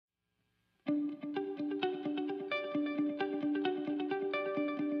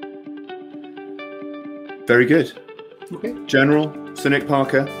Very good. Okay. General Sir Nick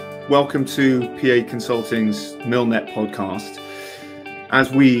Parker, welcome to PA Consulting's MilNet podcast.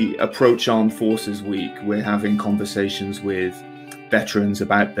 As we approach Armed Forces Week, we're having conversations with veterans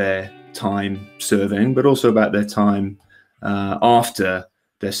about their time serving, but also about their time after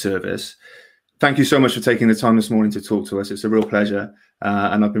their service. Thank you so much for taking the time this morning to talk to us. It's a real pleasure,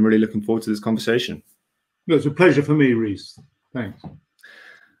 and I've been really looking forward to this conversation. It's a pleasure for me, Reese. Thanks.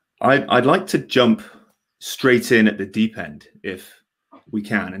 I'd like to jump straight in at the deep end, if we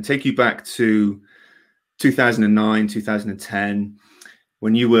can, and take you back to 2009, 2010,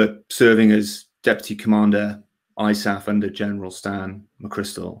 when you were serving as Deputy Commander ISAF under General Stan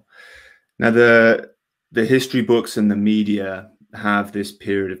McChrystal. Now, the history books and the media have this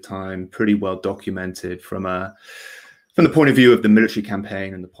period of time pretty well documented from the point of view of the military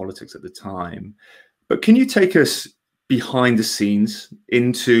campaign and the politics at the time. But can you take us behind the scenes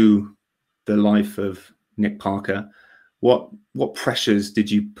into the life of Nick Parker? What pressures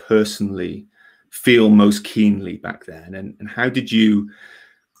did you personally feel most keenly back then? And how did you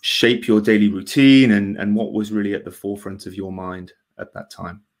shape your daily routine, and what was really at the forefront of your mind at that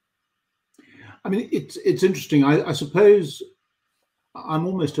time? I mean, it's interesting. I suppose I'm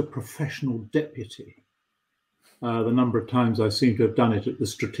almost a professional deputy. The number of times I seem to have done it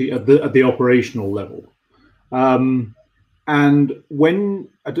at the operational level. And when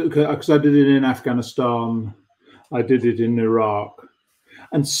because I did it in Afghanistan, I did it in Iraq,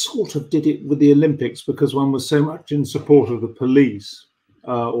 and sort of did it with the Olympics because one was so much in support of the police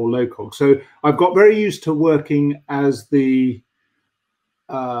or LOCOG. So I've got very used to working as the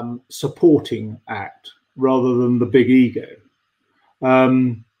supporting act rather than the big ego.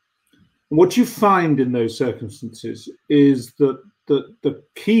 What you find in those circumstances is that the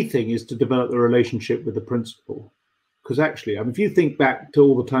key thing is to develop the relationship with the principal. Because actually, I mean, if you think back to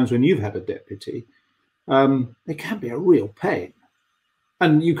all the times when you've had a deputy, they can be a real pain.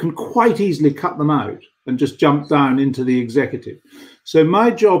 And you can quite easily cut them out and just jump down into the executive. So my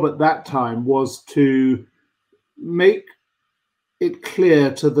job at that time was to make it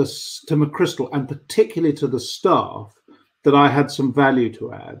clear to McChrystal, and particularly to the staff, that I had some value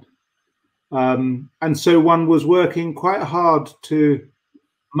to add. And so one was working quite hard to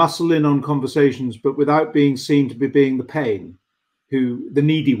muscle in on conversations, but without being seen to be being the pain, the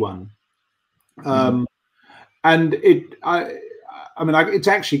needy one. And I mean, it's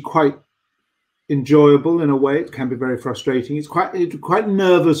actually quite enjoyable in a way. It can be very frustrating. It's quite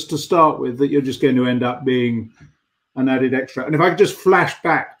nervous to start with, that you're just going to end up being an added extra. And if I could just flash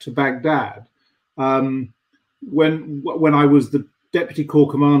back to Baghdad, when I was the Deputy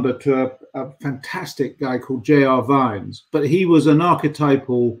Corps Commander to a fantastic guy called J.R. Vines, but he was an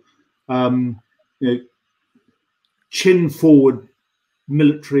archetypal, chin forward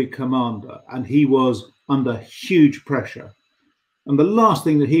military commander, and he was under huge pressure. And the last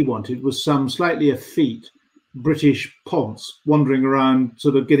thing that he wanted was some slightly effete British ponce wandering around,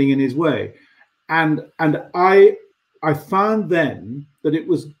 sort of getting in his way. And I found then that it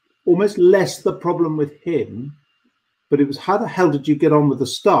was almost less the problem with him, but it was how the hell did you get on with the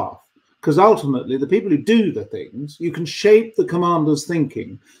staff? Because ultimately, the people who do the things, you can shape the commander's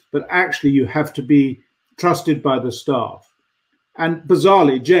thinking, but actually you have to be trusted by the staff. And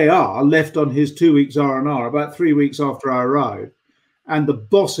bizarrely, JR left on his 2 weeks R&R about 3 weeks after I arrived. And the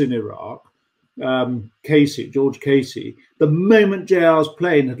boss in Iraq, George Casey, the moment JR's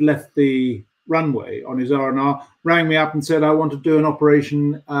plane had left the runway on his R&R, rang me up and said, I want to do an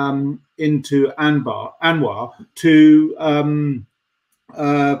operation into Anwar to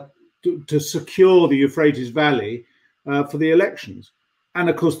secure the Euphrates Valley for the elections. And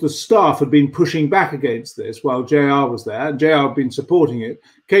of course, the staff had been pushing back against this while JR was there, and JR had been supporting it.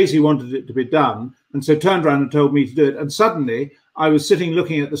 Casey wanted it to be done, and so turned around and told me to do it. And suddenly I was sitting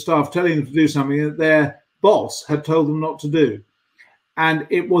looking at the staff, telling them to do something that their boss had told them not to do. And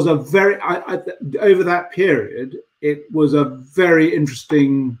it was a very, over that period, it was a very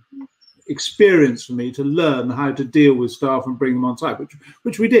interesting experience for me to learn how to deal with staff and bring them on side,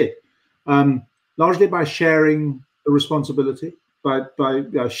 which we did, largely by sharing the responsibility, by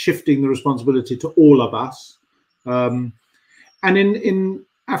shifting the responsibility to all of us. And in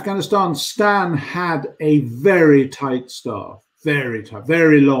Afghanistan, Stan had a very tight staff, very tight,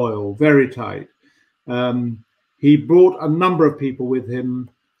 very loyal, very tight. He brought a number of people with him,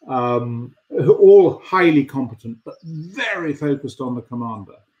 who all highly competent, but very focused on the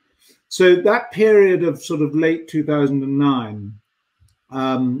commander. So that period of sort of late 2009,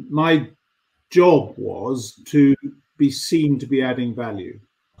 my job was to be seen to be adding value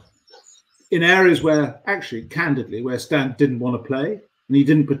in areas where, actually, candidly, where Stan didn't want to play, and he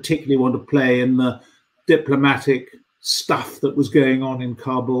didn't particularly want to play in the diplomatic stuff that was going on in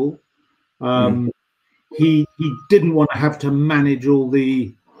Kabul. He didn't want to have to manage all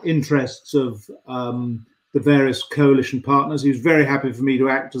the interests of the various coalition partners. He was very happy for me to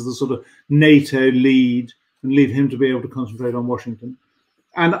act as the sort of NATO lead and leave him to be able to concentrate on Washington.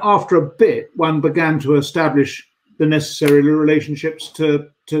 And after a bit, one began to establish the necessary relationships to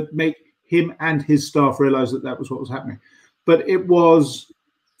make him and his staff realize that that was what was happening. But it was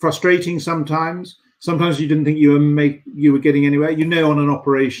frustrating sometimes. Sometimes you didn't think you were getting anywhere. You know, on an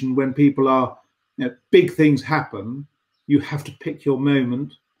operation, when people are, big things happen, you have to pick your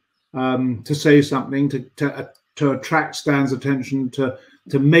moment to say something, to attract Stan's attention,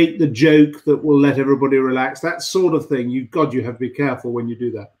 to make the joke that will let everybody relax, that sort of thing. You have to be careful when you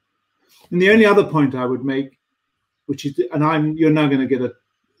do that. And the only other point I would make, which is, and you're now going to get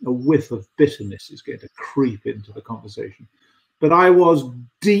a whiff of bitterness is going to creep into the conversation, but I was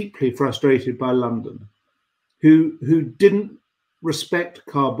deeply frustrated by London, who didn't respect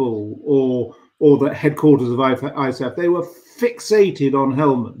Kabul or the headquarters of ISAF. They were fixated on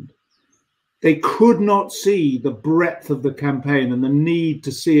Helmand. They could not see the breadth of the campaign and the need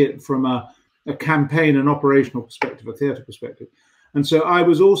to see it from a campaign, an operational perspective, a theatre perspective. And so I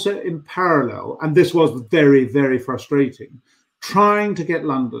was also in parallel, and this was very, very frustrating, trying to get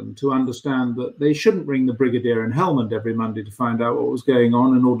London to understand that they shouldn't ring the brigadier in Helmand every Monday to find out what was going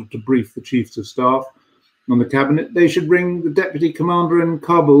on in order to brief the chiefs of staff on the cabinet. They should ring the deputy commander in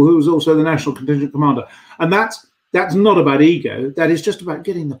Kabul, who was also the national contingent commander. And that's not about ego. That is just about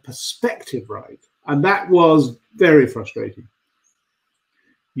getting the perspective right. And that was very frustrating.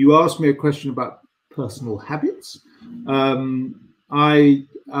 You asked me a question about personal habits,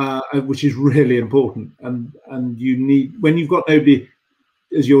 which is really important. And you need, when you've got nobody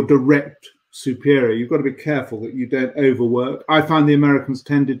as your direct superior, you've got to be careful that you don't overwork. I find the Americans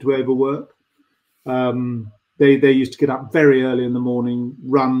tended to overwork. They used to get up very early in the morning,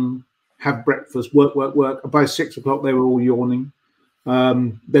 run, have breakfast, work. By 6 o'clock, they were all yawning.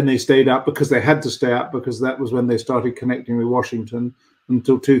 Then they stayed up because they had to stay up, because that was when they started connecting with Washington,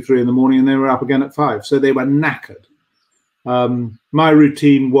 until 2, 3 in the morning, and they were up again at 5. So they were knackered. My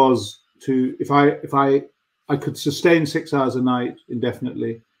routine was to, if I could sustain 6 hours a night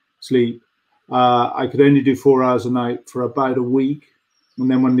indefinitely, sleep, I could only do 4 hours a night for about a week, and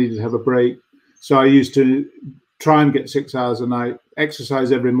then one needed to have a break. So I used to try and get 6 hours a night,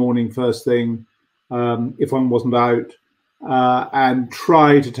 exercise every morning first thing, if one wasn't out, and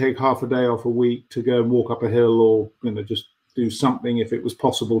try to take half a day off a week to go and walk up a hill, or just do something if it was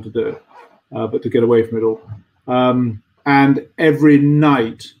possible to do it, but to get away from it all. And every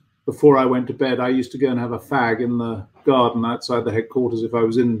night before I went to bed, I used to go and have a fag in the garden outside the headquarters if I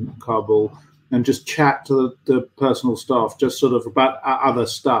was in Kabul, and just chat to the personal staff, just sort of about other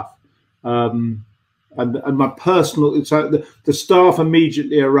stuff. And my personal, so the staff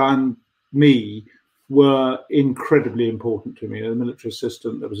immediately around me were incredibly important to me. The military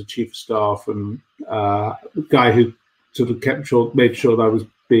assistant, there was a chief of staff, and a guy who sort of made sure that I was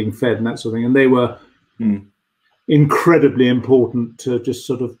being fed and that sort of thing. And they were incredibly important to just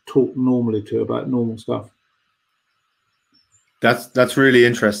sort of talk normally to about normal stuff. That's really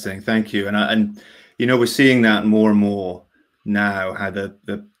interesting. Thank you. And we're seeing that more and more now, how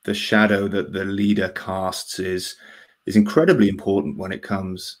the shadow that the leader casts is incredibly important when it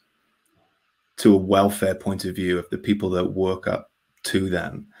comes to a welfare point of view of the people that work up to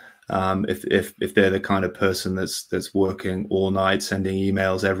them. If they're the kind of person that's working all night, sending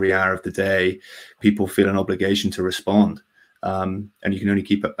emails every hour of the day, people feel an obligation to respond, and you can only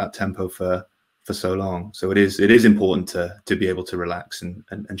keep up that tempo for so long. So it is important to be able to relax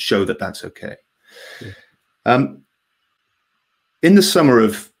and show that that's okay. Yeah. In the summer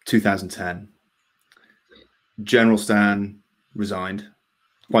of 2010, General Stan resigned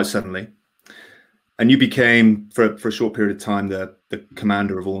quite suddenly, and you became, for a short period of time, the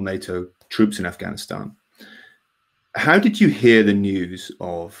commander of all NATO troops in Afghanistan. How did you hear the news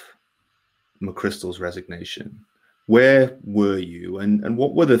of McChrystal's resignation? Where were you, and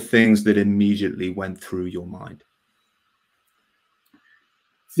what were the things that immediately went through your mind?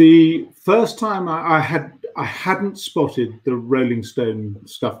 The first time I hadn't spotted the Rolling Stone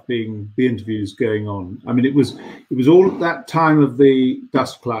stuff, being the interviews going on. I mean, it was all at that time of the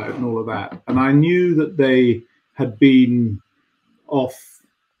dust cloud and all of that, and I knew that they had been off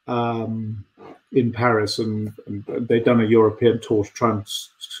in Paris, and they'd done a European tour to try and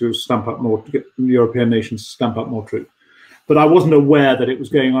stump up more, to get the European nations to stump up more troops. But I wasn't aware that it was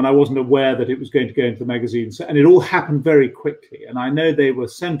going on. I wasn't aware that it was going to go into the magazines. And it all happened very quickly. And I know they were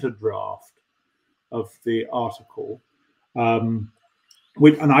sent a draft of the article.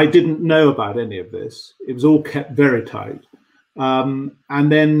 and I didn't know about any of this. It was all kept very tight.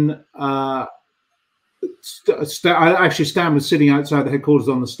 And then actually Stan was sitting outside the headquarters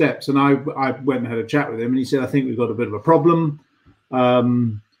on the steps, and I went and had a chat with him, and he said, I think we've got a bit of a problem,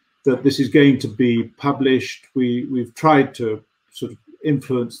 that this is going to be published. We've tried to sort of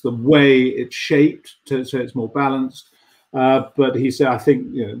influence the way it's shaped so it's more balanced. But he said, I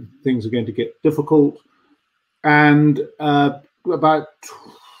think things are going to get difficult. And about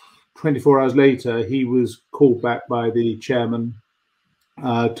 24 hours later, he was called back by the chairman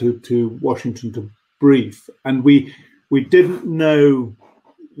to Washington to brief, and we didn't know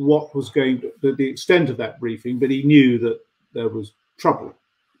what was going to, the extent of that briefing, but he knew that there was trouble.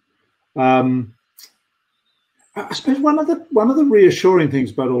 I suppose one of the reassuring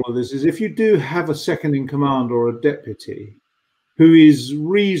things about all of this is if you do have a second in command or a deputy who is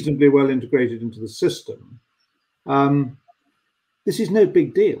reasonably well integrated into the system, this is no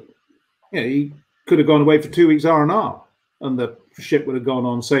big deal. He could have gone away for 2 weeks R&R, and the ship would have gone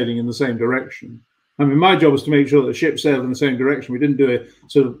on sailing in the same direction. I mean, my job was to make sure that the ship sailed in the same direction. We didn't do a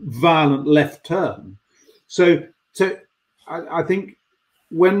sort of violent left turn. So I think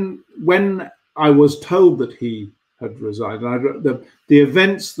when I was told that he had resigned, and the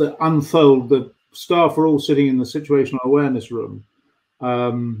events that unfold, the staff were all sitting in the situational awareness room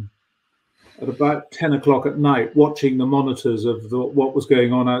at about 10 o'clock at night, watching the monitors of what was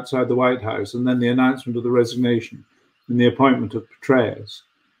going on outside the White House, and then the announcement of the resignation and the appointment of Petraeus.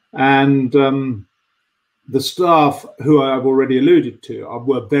 And the staff, who I've already alluded to,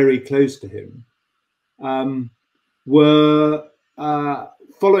 were very close to him, were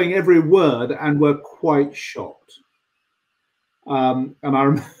following every word and were quite shocked. And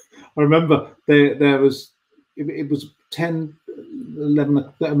I remember there was, it was 10,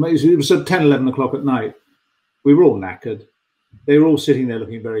 11, it was sort of 10, 11 o'clock at night. We were all knackered. They were all sitting there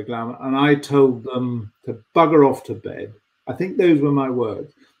looking very glum. And I told them to bugger off to bed. I think those were my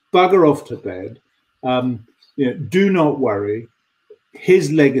words. Bugger off to bed. Do not worry.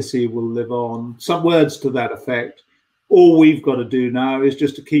 His legacy will live on. Some words to that effect. All we've got to do now is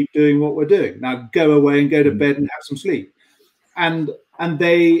just to keep doing what we're doing. Now go away and go to bed and have some sleep. And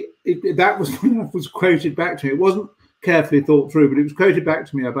that was quoted back to me. It wasn't carefully thought through, but it was quoted back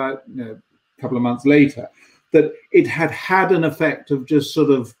to me about a couple of months later, that it had an effect of just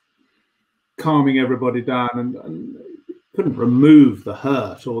sort of calming everybody down, and couldn't remove the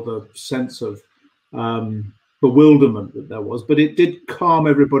hurt or the sense of bewilderment that there was, but it did calm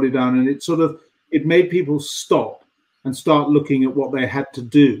everybody down, and it made people stop and start looking at what they had to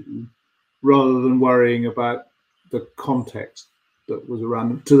do rather than worrying about the context that was around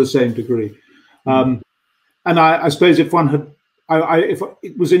them to the same degree. And I suppose if one had, if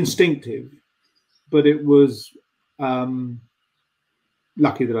it was instinctive, but it was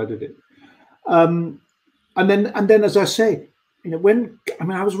lucky that I did it. And then, as I say, I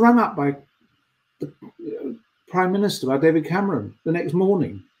was rung up by the Prime Minister, by David Cameron, the next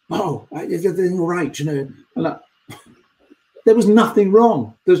morning. Oh, is everything all right? And there was nothing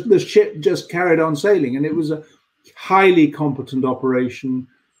wrong. The ship just carried on sailing, and it was a highly competent operation.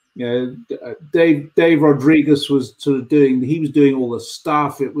 Dave Rodriguez was doing all the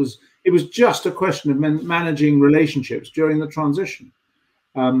stuff. It was just a question of managing relationships during the transition.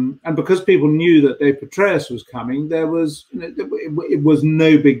 And because people knew that Dave Petraeus was coming, it was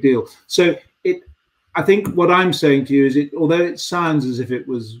no big deal. So I think what I'm saying to you is, although it sounds as if it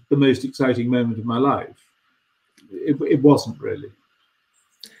was the most exciting moment of my life, it wasn't really.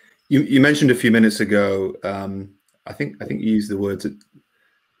 You mentioned a few minutes ago, I think you used the words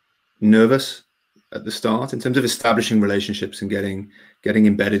nervous at the start in terms of establishing relationships and getting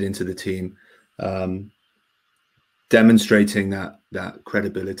embedded into the team, demonstrating that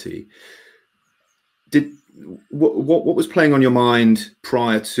credibility. What was playing on your mind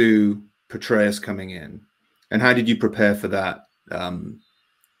prior to Petraeus coming in, and how did you prepare for that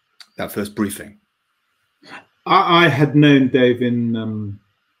first briefing? I had known Dave in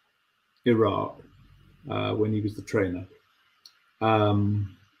Iraq when he was the trainer,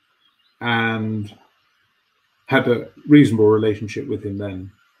 and had a reasonable relationship with him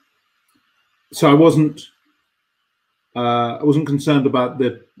then. So I wasn't concerned about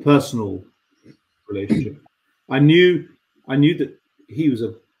the personal relationship. I knew that he was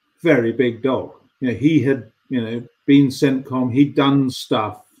a very big dog. He had been CENTCOM. He'd done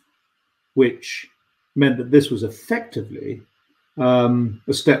stuff which meant that this was effectively a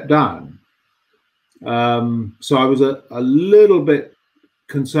step down. So I was a little bit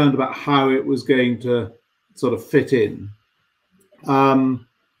concerned about how it was going to sort of fit in.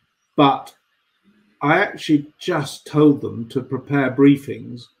 But I actually just told them to prepare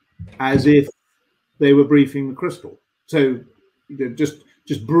briefings as if they were briefing McChrystal. So just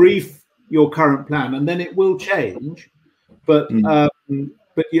brief your current plan, and then it will change. But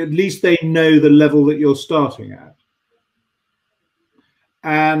at least they know the level that you're starting at.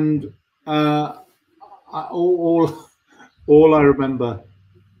 And all I remember,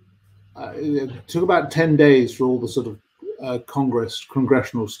 it took about 10 days for all the sort of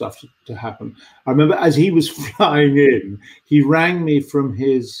congressional stuff to happen. I remember as he was flying in, he rang me from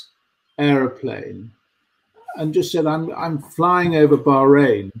his aeroplane and just said, I'm flying over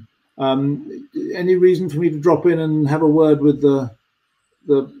Bahrain. Any reason for me to drop in and have a word with the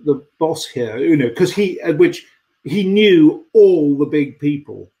boss here? You know, because he knew all the big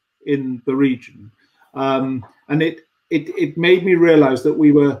people in the region, and it made me realize that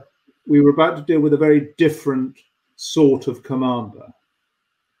we were about to deal with a very different sort of commander.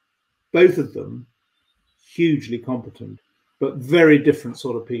 Both of them hugely competent, but very different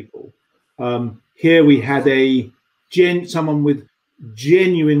sort of people. Here we had someone with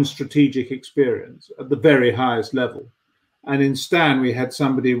genuine strategic experience at the very highest level. And in Stan, we had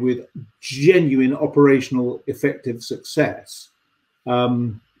somebody with genuine operational effective success.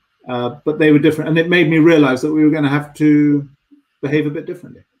 But they were different. And it made me realize that we were going to have to behave a bit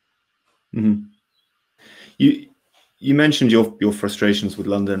differently. Mm-hmm. You mentioned your frustrations with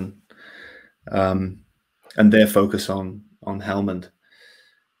London and their focus on Helmand.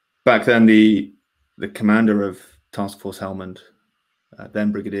 Back then, the commander of Task Force Helmand,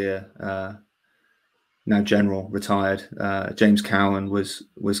 then Brigadier, now General, retired, James Cowan was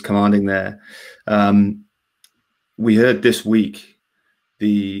commanding there. We heard this week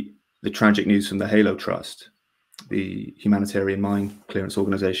the tragic news from the Halo Trust, the humanitarian mine clearance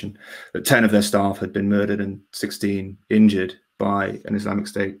organization, that 10 of their staff had been murdered and 16 injured by an Islamic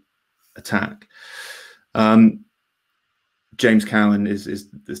State attack. James Cowan is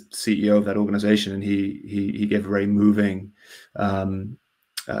the CEO of that organization, and he gave a very moving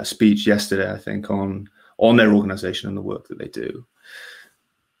speech yesterday, I think, on their organization and the work that they do.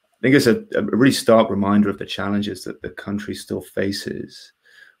 I think it's a really stark reminder of the challenges that the country still faces.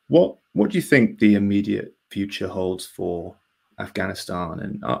 What do you think the immediate future holds for Afghanistan,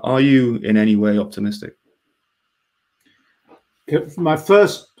 and are you in any way optimistic? I think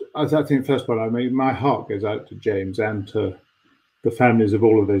the first part, I mean, my heart goes out to James and to the families of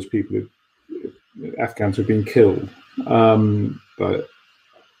all of those people Afghans have been killed. And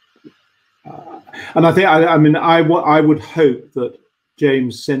I think, I would hope that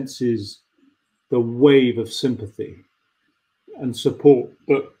James senses the wave of sympathy and support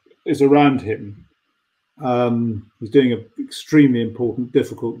that is around him. He's doing an extremely important,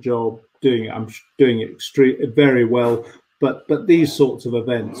 difficult job. Doing it very well. But these sorts of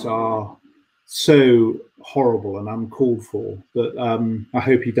events are so horrible and uncalled for that I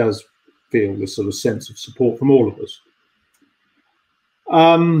hope he does feel this sort of sense of support from all of us.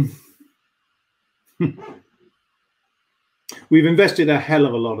 We've invested a hell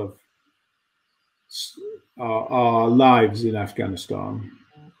of a lot of our lives in Afghanistan.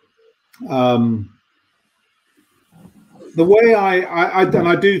 The way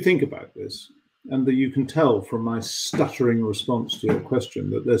I do think about this, and that you can tell from my stuttering response to your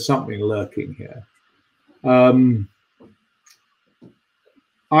question that there's something lurking here.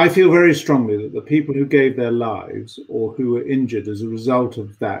 I feel very strongly that the people who gave their lives or who were injured as a result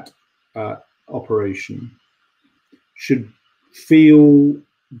of that operation should feel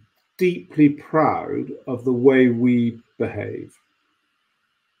deeply proud of the way we behave.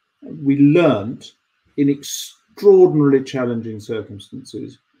 We learnt in extraordinarily challenging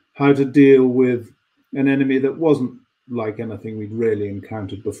circumstances how to deal with an enemy that wasn't like anything we'd really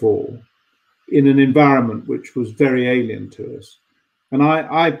encountered before, in an environment which was very alien to us. And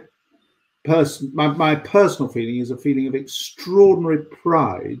my personal feeling is a feeling of extraordinary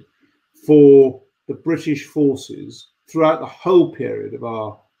pride for the British forces throughout the whole period of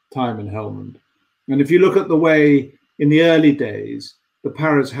our time in Helmand. And if you look at the way in the early days the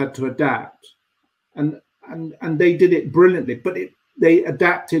Paras had to adapt, and they did it brilliantly, but they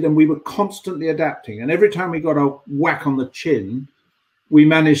adapted, and we were constantly adapting. And every time we got a whack on the chin, we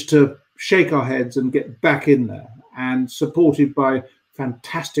managed to shake our heads and get back in there, and supported by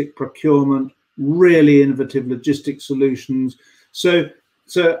fantastic procurement, really innovative logistic solutions. So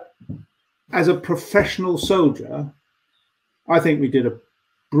as a professional soldier, I think we did a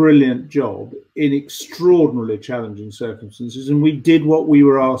brilliant job in extraordinarily challenging circumstances, and we did what we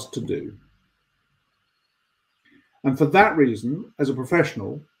were asked to do. And for that reason, as a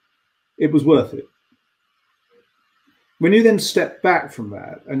professional, it was worth it. When you then step back from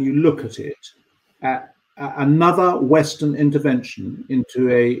that and you look at it, another Western intervention into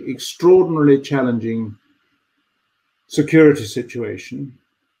a extraordinarily challenging security situation,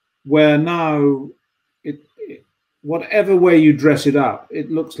 where now whatever way you dress it up,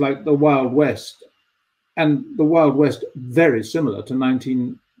 it looks like the Wild West, and the Wild West very similar to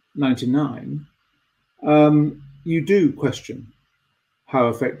 1999. You do question how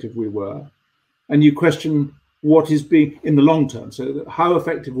effective we were, and you question what is being in the long term. So how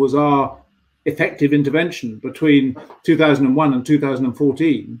effective was our effective intervention between 2001 and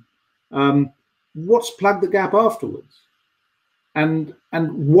 2014? What's plugged the gap afterwards? And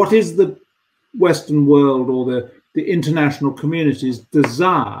what is the Western world or the international community's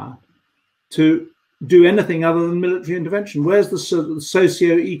desire to do anything other than military intervention? Where's the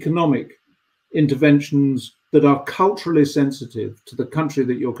socio-economic interventions that are culturally sensitive to the country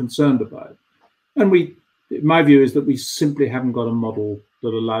that you're concerned about? And my view is that we simply haven't got a model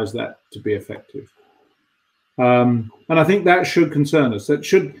that allows that to be effective. And I think that should concern us. That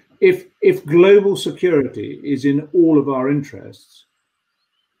should, if global security is in all of our interests,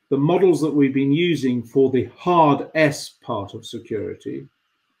 the models that we've been using for the hard S part of security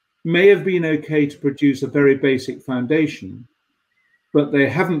may have been okay to produce a very basic foundation, but they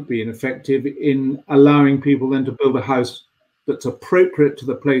haven't been effective in allowing people then to build a house that's appropriate to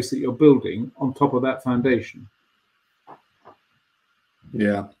the place that you're building on top of that foundation.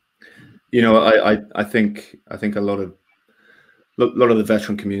 Yeah, you know, I think a lot of the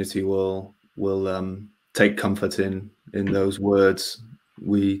veteran community will take comfort in those words.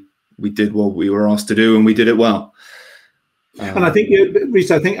 We did what we were asked to do, and we did it well. And I think,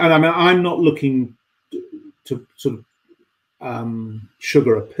 Rhys, and I mean, I'm not looking to sort of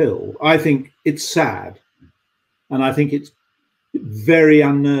sugar a pill. I think it's sad, and I think it's very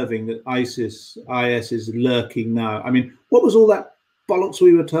unnerving that IS is lurking now. I mean, what was all that bollocks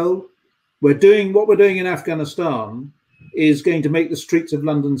we were told? What we're doing in Afghanistan is going to make the streets of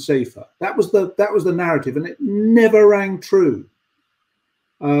London safer. That was the narrative, and it never rang true.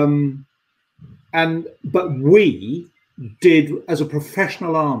 But we did, as a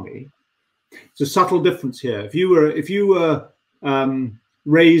professional army. It's a subtle difference here. If you were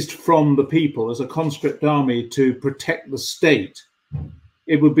raised from the people as a conscript army to protect the state,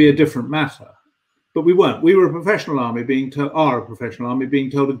 it would be a different matter. But we weren't. We were a professional army being told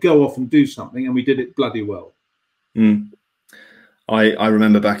to go off and do something, and we did it bloody well. I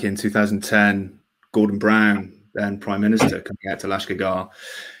remember back in 2010, Gordon Brown, then Prime Minister, coming out to Lashkar,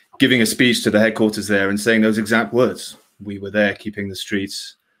 giving a speech to the headquarters there and saying those exact words. We were there keeping the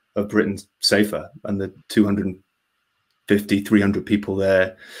streets of Britain safer, and the 250, 300 people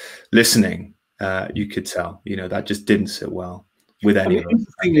there listening, you could tell, you know, that just didn't sit well with anyone.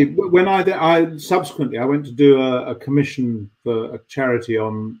 When I subsequently went to do a commission for a charity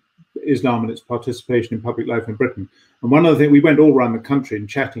on Islam and its participation in public life in Britain. And one of the things, we went all around the country and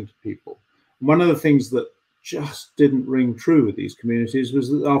chatting to people. And one of the things that just didn't ring true with these communities was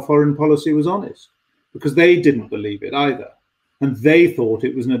that our foreign policy was honest, because they didn't believe it either. And they thought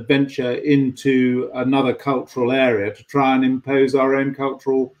it was an adventure into another cultural area to try and impose our own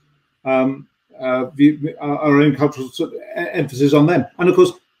cultural emphasis on them. And of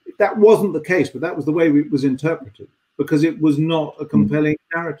course, that wasn't the case, but that was the way it was interpreted, because it was not a compelling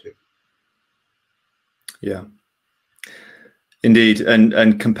narrative. Yeah, indeed.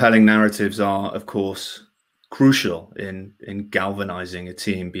 And compelling narratives are, of course, crucial in galvanizing a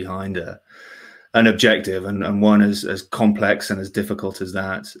team behind an objective, and one as complex and as difficult as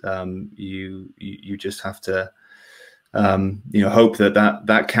that. You just have to hope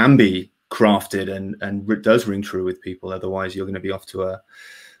that can be crafted and it does ring true with people. Otherwise, you're going to be off to a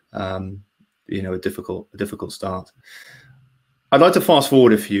difficult start. I'd like to fast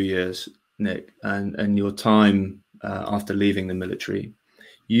forward a few years, Nick, and your time after leaving the military.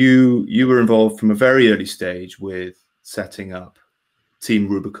 You were involved from a very early stage with setting up Team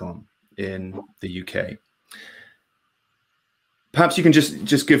Rubicon in the UK. Perhaps you can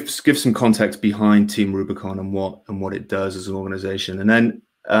just give some context behind Team Rubicon and what it does as an organization, and then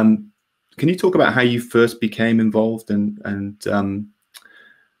can you talk about how you first became involved and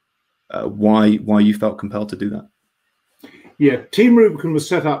why you felt compelled to do that? Yeah, Team Rubicon was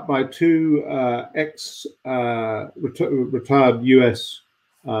set up by two retired US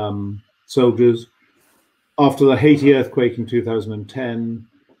soldiers after the Haiti earthquake in 2010.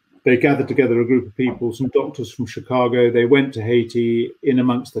 They gathered together a group of people, some doctors from Chicago. They went to Haiti. In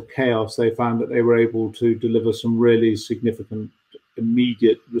amongst the chaos, they found that they were able to deliver some really significant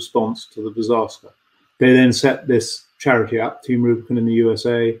immediate response to the disaster. They then set this charity up, Team Rubicon in the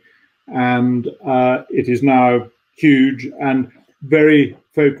USA, and it is now huge and very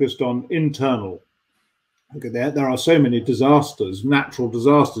focused on internal Okay, there are so many disasters, natural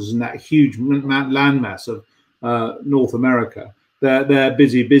disasters, in that huge landmass of North America. They're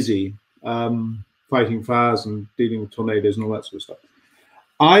busy fighting fires and dealing with tornadoes and all that sort of stuff.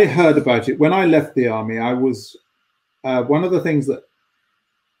 I heard about it when I left the army. I was one of the things that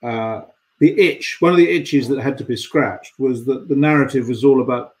one of the itches that had to be scratched was that the narrative was all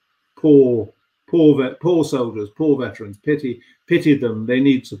about poor soldiers, poor veterans. Pity them. They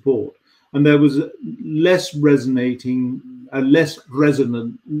need support. And there was a less resonant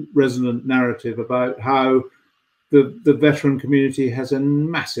narrative about how the veteran community has a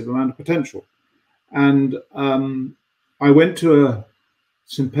massive amount of potential. And I went to a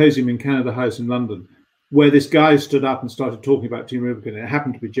symposium in Canada House in London, where this guy stood up and started talking about Team Rubicon. It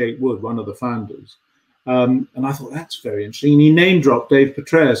happened to be Jake Wood, one of the founders. And I thought, that's very interesting. And he name-dropped Dave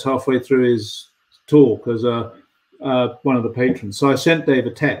Petraeus halfway through his talk as one of the patrons. So I sent Dave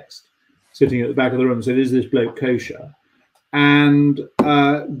a text, sitting at the back of the room, and said, is this bloke kosher? And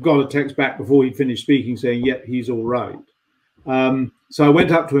got a text back before he'd finished speaking saying, yep, he's all right. So I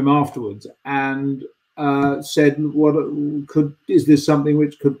went up to him afterwards and said, is this something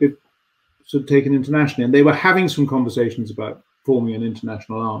which could be sort of taken internationally? And they were having some conversations about forming an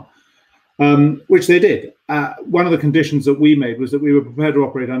international arm, which they did. One of the conditions that we made was that we were prepared to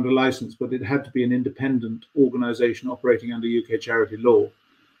operate under license, but it had to be an independent organization operating under UK charity law.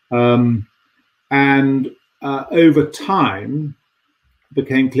 Over time, it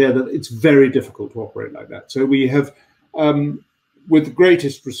became clear that it's very difficult to operate like that. So we have, with the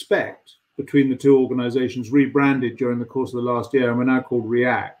greatest respect between the two organizations, rebranded during the course of the last year, and we're now called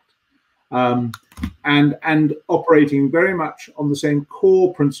REACT, and operating very much on the same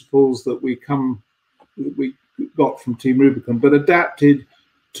core principles that we got from Team Rubicon, but adapted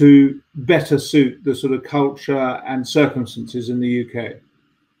to better suit the sort of culture and circumstances in the UK.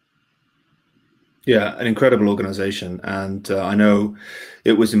 Yeah, an incredible organization, and I know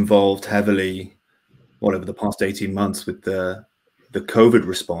it was involved heavily, over the past 18 months with the COVID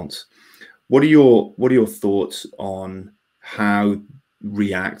response. What are your thoughts on how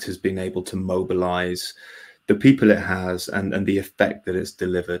REACT has been able to mobilize the people it has and the effect that it's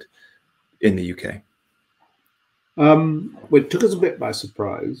delivered in the UK? Well, it took us a bit by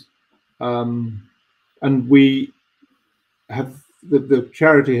surprise, and we have. The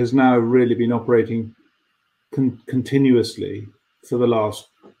charity has now really been operating continuously for the last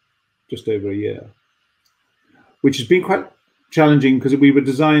just over a year, which has been quite challenging because we were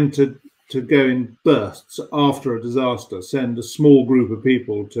designed to go in bursts after a disaster, send a small group of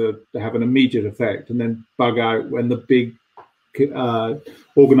people to have an immediate effect, and then bug out when the big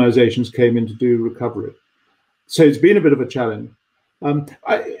organizations came in to do recovery. So it's been a bit of a challenge.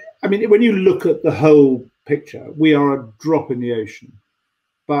 I mean, when you look at the whole picture, we are a drop in the ocean,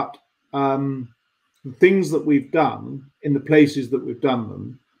 but the things that we've done in the places that we've done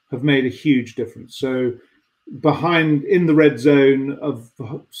them have made a huge difference. So in the red zone of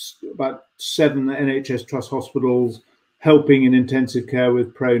about 7 NHS trust hospitals, helping in intensive care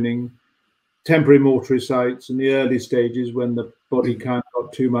with proning, temporary mortuary sites in the early stages when the body count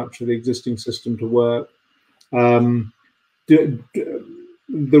got too much for the existing system to work,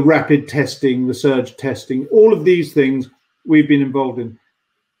 the rapid testing, the surge testing, all of these things we've been involved in.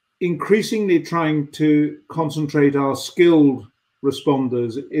 Increasingly trying to concentrate our skilled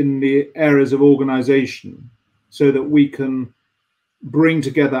responders in the areas of organization so that we can bring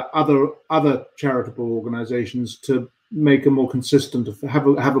together other charitable organizations to make a more consistent, have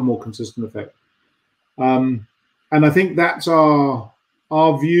a more consistent effect. And I think that's our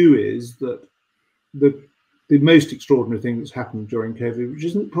view, is that the most extraordinary thing that's happened during COVID, which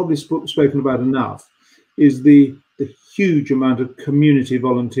isn't probably spoken about enough, is the huge amount of community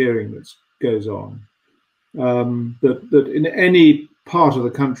volunteering that goes on. That in any part of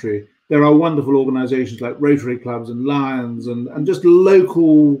the country, there are wonderful organizations like Rotary Clubs and Lions and just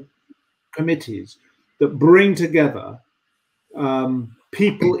local committees that bring together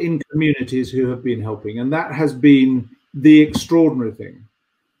people in communities who have been helping. And that has been the extraordinary thing,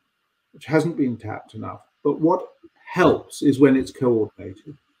 which hasn't been tapped enough. But what helps is when it's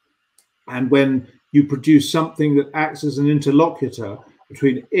coordinated, and when you produce something that acts as an interlocutor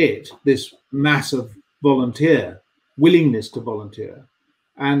between this massive willingness to volunteer,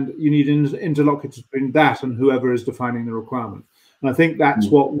 and you need an interlocutor between that and whoever is defining the requirement. And I think that's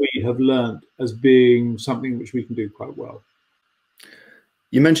what we have learned as being something which we can do quite well.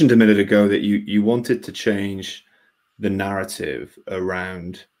 You mentioned a minute ago that you wanted to change the narrative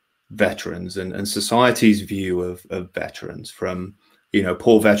around veterans and society's view of veterans from,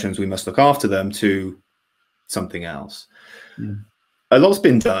 poor veterans, we must look after them, to something else. A lot's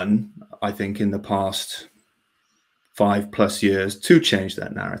been done, I think, in the past 5+ years to change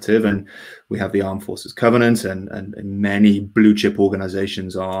that narrative. And we have the Armed Forces Covenant, and many blue chip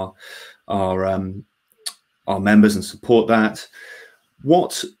organizations are members and support that.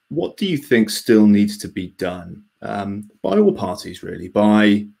 What do you think still needs to be done by all parties, really,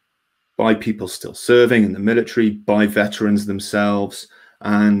 by people still serving in the military, by veterans themselves,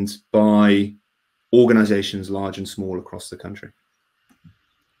 and by organizations large and small across the country?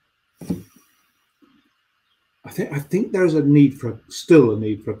 I think there is still a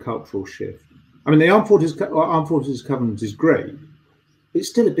need for a cultural shift. I mean, the Armed Forces Covenant is great. It's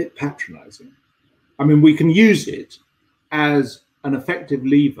still a bit patronizing. I mean, we can use it as an effective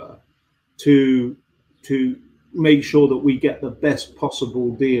lever to make sure that we get the best possible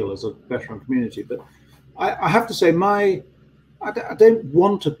deal as a veteran community. But I have to say, I don't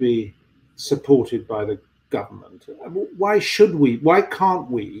want to be supported by the government. Why should we? Why can't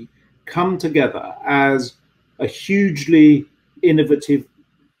we come together as a hugely innovative,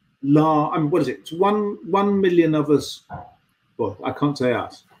 what is it? It's 1 million of us. Well, I can't say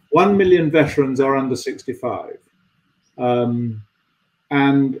us. 1 million veterans are under 65, and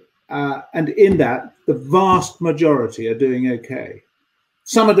in that, the vast majority are doing okay.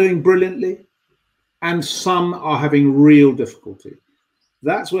 Some are doing brilliantly, and some are having real difficulty.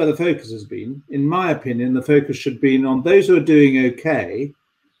 That's where the focus has been. In my opinion, the focus should be on those who are doing okay,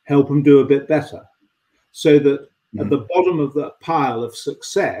 help them do a bit better, so that at the bottom of the pile of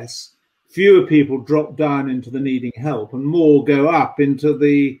success, fewer people drop down into the needing help and more go up into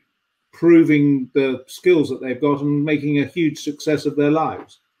the proving the skills that they've got and making a huge success of their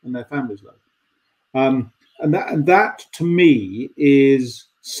lives and their families' lives. And that to me is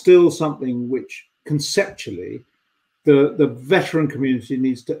still something which conceptually the veteran community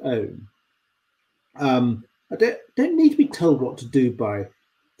needs to own. I don't need to be told what to do by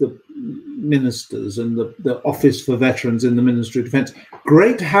the ministers and the Office for Veterans in the Ministry of Defence.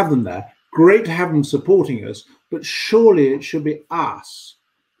 Great to have them there, great to have them supporting us, but surely it should be us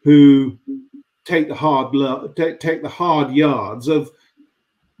who take the hard yards of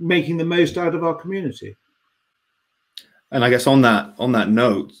making the most out of our community. And I guess on that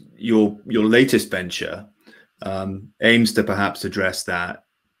note, your latest venture aims to perhaps address that,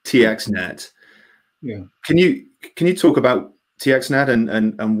 TXNet. Yeah. Can you talk about TXNet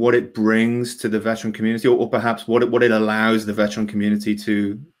and what it brings to the veteran community, or perhaps what it allows the veteran community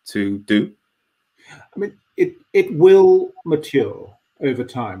to do? I mean, it will mature over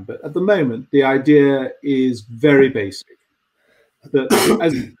time, but at the moment the idea is very basic. That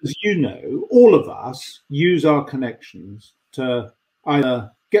as you know, all of us use our connections to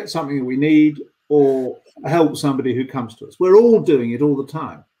either get something that we need or help somebody who comes to us. We're all doing it all the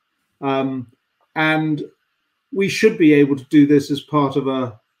time, and we should be able to do this as part of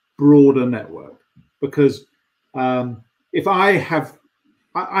a broader network, because if I have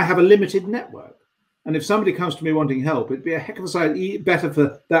a limited network, and if somebody comes to me wanting help, it'd be a heck of a sight better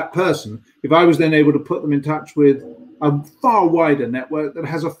for that person if I was then able to put them in touch with a far wider network that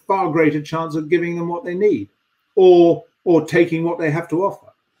has a far greater chance of giving them what they need, or taking what they have to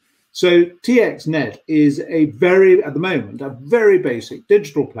offer. So TXNet is at the moment, a very basic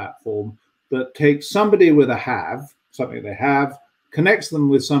digital platform that takes somebody with something they have, connects them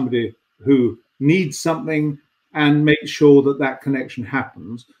with somebody who needs something, and makes sure that that connection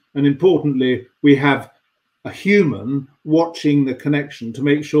happens. And importantly, we have a human watching the connection to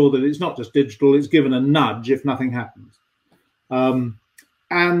make sure that it's not just digital, it's given a nudge if nothing happens. And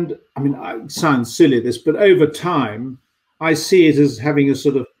I mean, it sounds silly, this, but over time, I see it as having a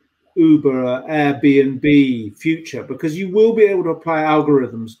sort of Uber, Airbnb future, because you will be able to apply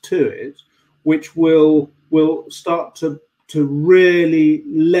algorithms to it, which will start to really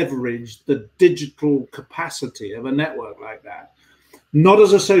leverage the digital capacity of a network like that.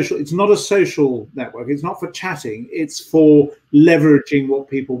 It's not a social network. It's not for chatting. It's for leveraging what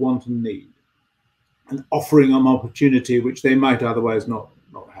people want and need, and offering them opportunity which they might otherwise not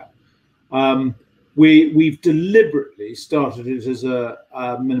have. We've deliberately started it as a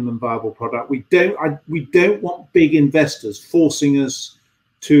minimum viable product. We don't want big investors forcing us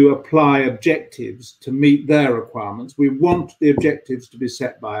to apply objectives to meet their requirements. We want the objectives to be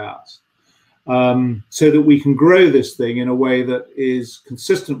set by us, so that we can grow this thing in a way that is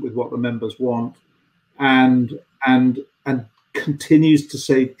consistent with what the members want, and continues to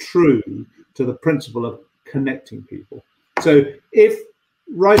stay true to the principle of connecting people. So if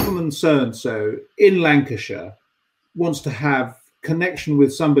Rifleman so-and-so in Lancashire wants to have connection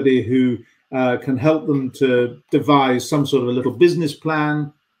with somebody who can help them to devise some sort of a little business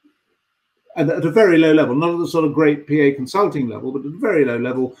plan at a very low level, not at the sort of great PA consulting level, but at a very low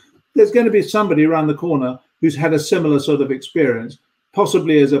level, there's going to be somebody around the corner who's had a similar sort of experience,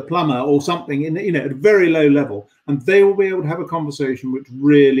 possibly as a plumber or something, in, you know, at a very low level, and they will be able to have a conversation which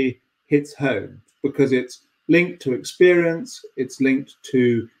really hits home, because it's linked to experience, it's linked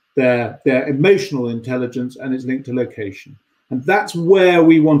to their emotional intelligence, and it's linked to location. And that's where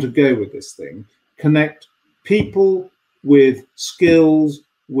we want to go with this thing. Connect people with skills,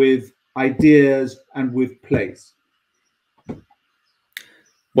 with ideas, and with place.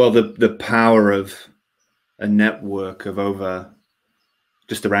 Well, the power of a network of over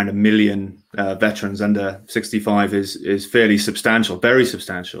just around 1 million veterans under 65 is fairly substantial, very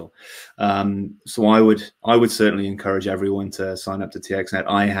substantial. So I would certainly encourage everyone to sign up to TXNet.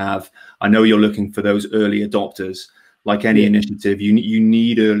 I know you're looking for those early adopters. Like any initiative, you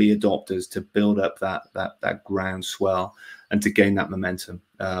need early adopters to build up that groundswell and to gain that momentum.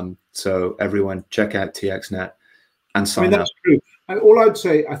 So everyone, check out TXNet and sign up. That's true. All I'd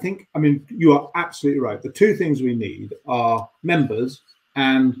say, I mean, you are absolutely right. The two things we need are members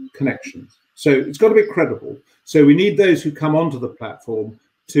and connections. So it's got to be credible. So we need those who come onto the platform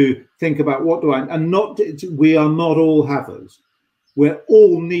to think about what do I, and not, we are not all havers. We're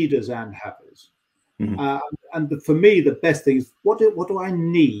all needers and havers. And for me, the best thing is, what do I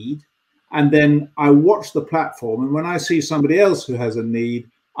need? And then I watch the platform, and when I see somebody else who has a need,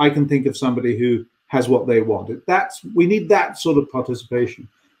 I can think of somebody who has what they want. We need that sort of participation.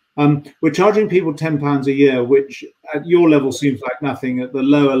 We're charging people £10 a year, which at your level seems like nothing. At the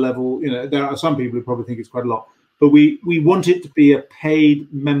lower level, you know, there are some people who probably think it's quite a lot. But we want it to be a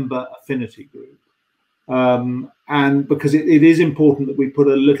paid member affinity group, and because it is important that we put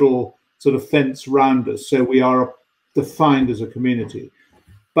a little sort of fence round us, so we are defined as a community.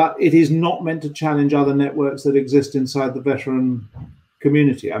 But it is not meant to challenge other networks that exist inside the veteran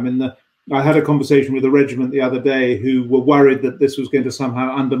community. I mean, I had a conversation with a regiment the other day who were worried that this was going to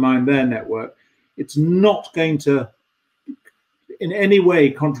somehow undermine their network. It's not going to in any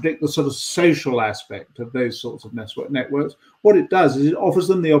way contradict the sort of social aspect of those sorts of networks. What it does is it offers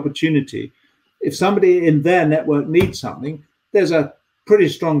them the opportunity. If somebody in their network needs something, there's a pretty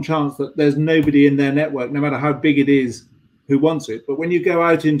strong chance that there's nobody in their network, no matter how big it is, who wants it. But when you go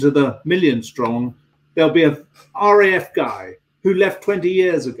out into the million strong, there'll be a RAF guy who left 20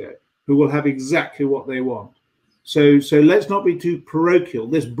 years ago who will have exactly what they want. So let's not be too parochial.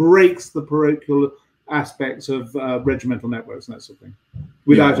 This breaks the parochial aspects of regimental networks and that sort of thing.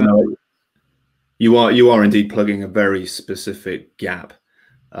 Without you are indeed plugging a very specific gap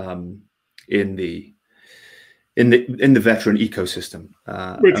in the veteran ecosystem.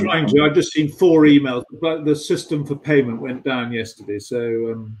 We're trying to. I've just seen 4 emails, but the system for payment went down yesterday.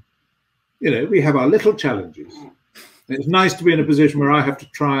 So, you know, we have our little challenges. And it's nice to be in a position where I have to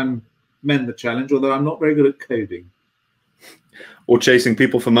try and mend the challenge, although I'm not very good at coding. Or chasing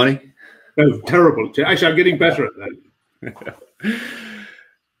people for money. Oh, terrible. Actually, I'm getting better at that.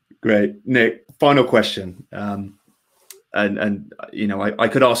 Great. Nick, final question. And you know, I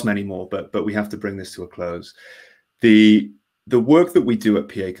could ask many more, but we have to bring this to a close. The work that we do at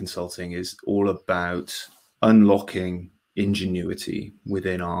PA Consulting is all about unlocking ingenuity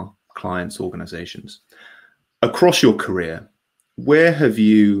within our clients' organizations. Across your career, where have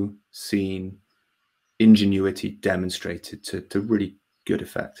you seen ingenuity demonstrated to really good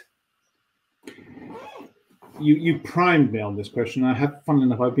effect? You primed me on this question. I have, funnily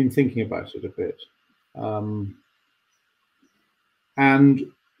enough, I've been thinking about it a bit.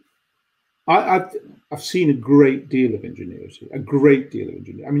 And I've seen a great deal of ingenuity,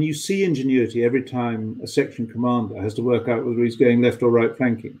 I mean, you see ingenuity every time a section commander has to work out whether he's going left or right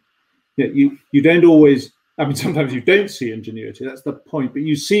flanking. You don't always, I mean, sometimes you don't see ingenuity, that's the point, but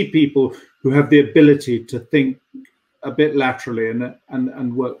you see people who have the ability to think a bit laterally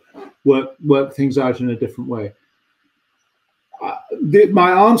and work things out in a different way.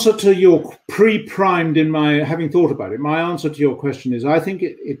 My answer to your pre-primed in my having thought about it, my answer to your question is I think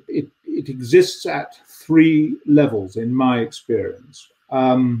it exists at 3 levels in my experience.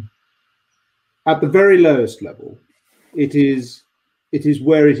 At the very lowest level, it is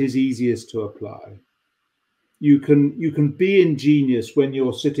where it is easiest to apply. You can be ingenious when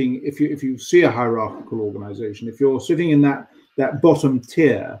you're sitting, if you see a hierarchical organization, if you're sitting in that bottom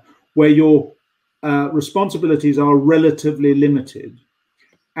tier where your responsibilities are relatively limited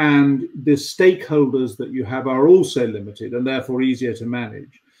and the stakeholders that you have are also limited and therefore easier to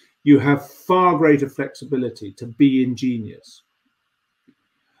manage, you have far greater flexibility to be ingenious.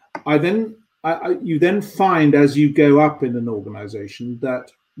 You then find as you go up in an organization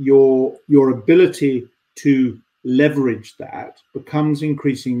that your ability to leverage that becomes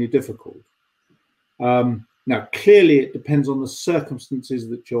increasingly difficult. Now, clearly, it depends on the circumstances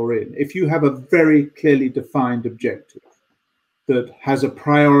that you're in. If you have a very clearly defined objective that has a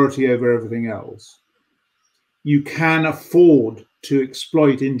priority over everything else, you can afford to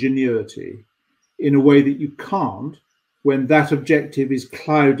exploit ingenuity in a way that you can't when that objective is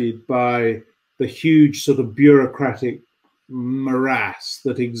clouded by the huge sort of bureaucratic morass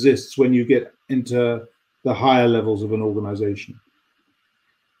that exists when you get into the higher levels of an organization.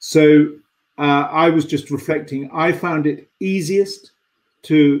 So I was just reflecting, I found it easiest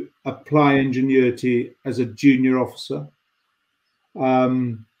to apply ingenuity as a junior officer.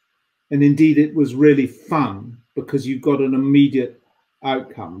 And indeed, it was really fun because you got an immediate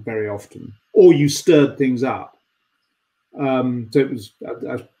outcome very often, or you stirred things up. So it was,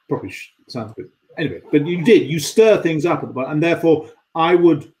 that probably sounds good. Anyway, but you stir things up at the bottom, and therefore I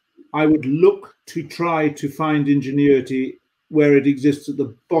would look to try to find ingenuity where it exists at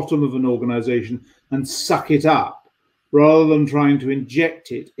the bottom of an organization and suck it up, rather than trying to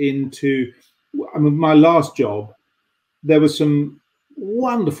inject it into, I mean, my last job, there were some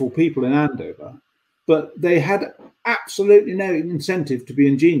wonderful people in Andover, but they had absolutely no incentive to be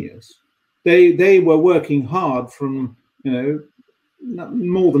ingenious. They were working hard from,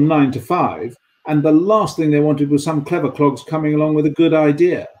 more than 9 to 5, and the last thing they wanted was some clever clogs coming along with a good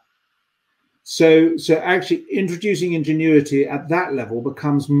idea. So actually introducing ingenuity at that level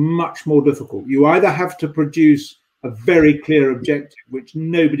becomes much more difficult. You either have to produce a very clear objective which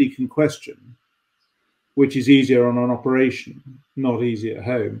nobody can question, which is easier on an operation, not easy at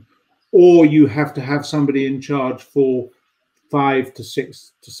home, or you have to have somebody in charge for 5 to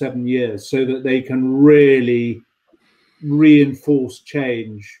 6 to 7 years so that they can really reinforce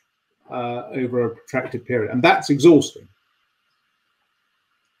change over a protracted period. And that's exhausting.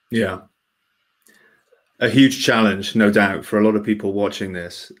 Yeah. A huge challenge, no doubt, for a lot of people watching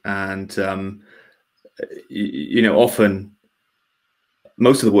this. And, often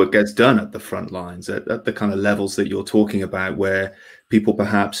most of the work gets done at the front lines, at the kind of levels that you're talking about, where people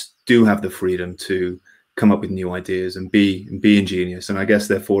perhaps do have the freedom to come up with new ideas and be ingenious. And I guess,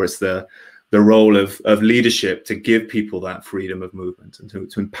 therefore, it's the role of leadership to give people that freedom of movement and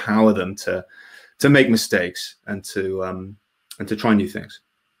to empower them to make mistakes and to try new things.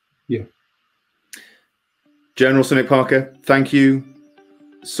 Yeah. General Sir Nick Parker, thank you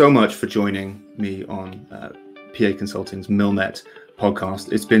so much for joining me on PA Consulting's MilNet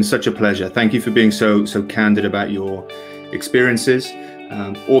podcast. It's been such a pleasure. Thank you for being so candid about your experiences.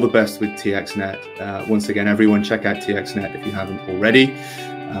 All the best with TXNet. Once again, everyone, check out TXNet if you haven't already.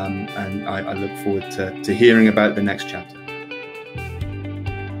 And I look forward to hearing about the next chapter.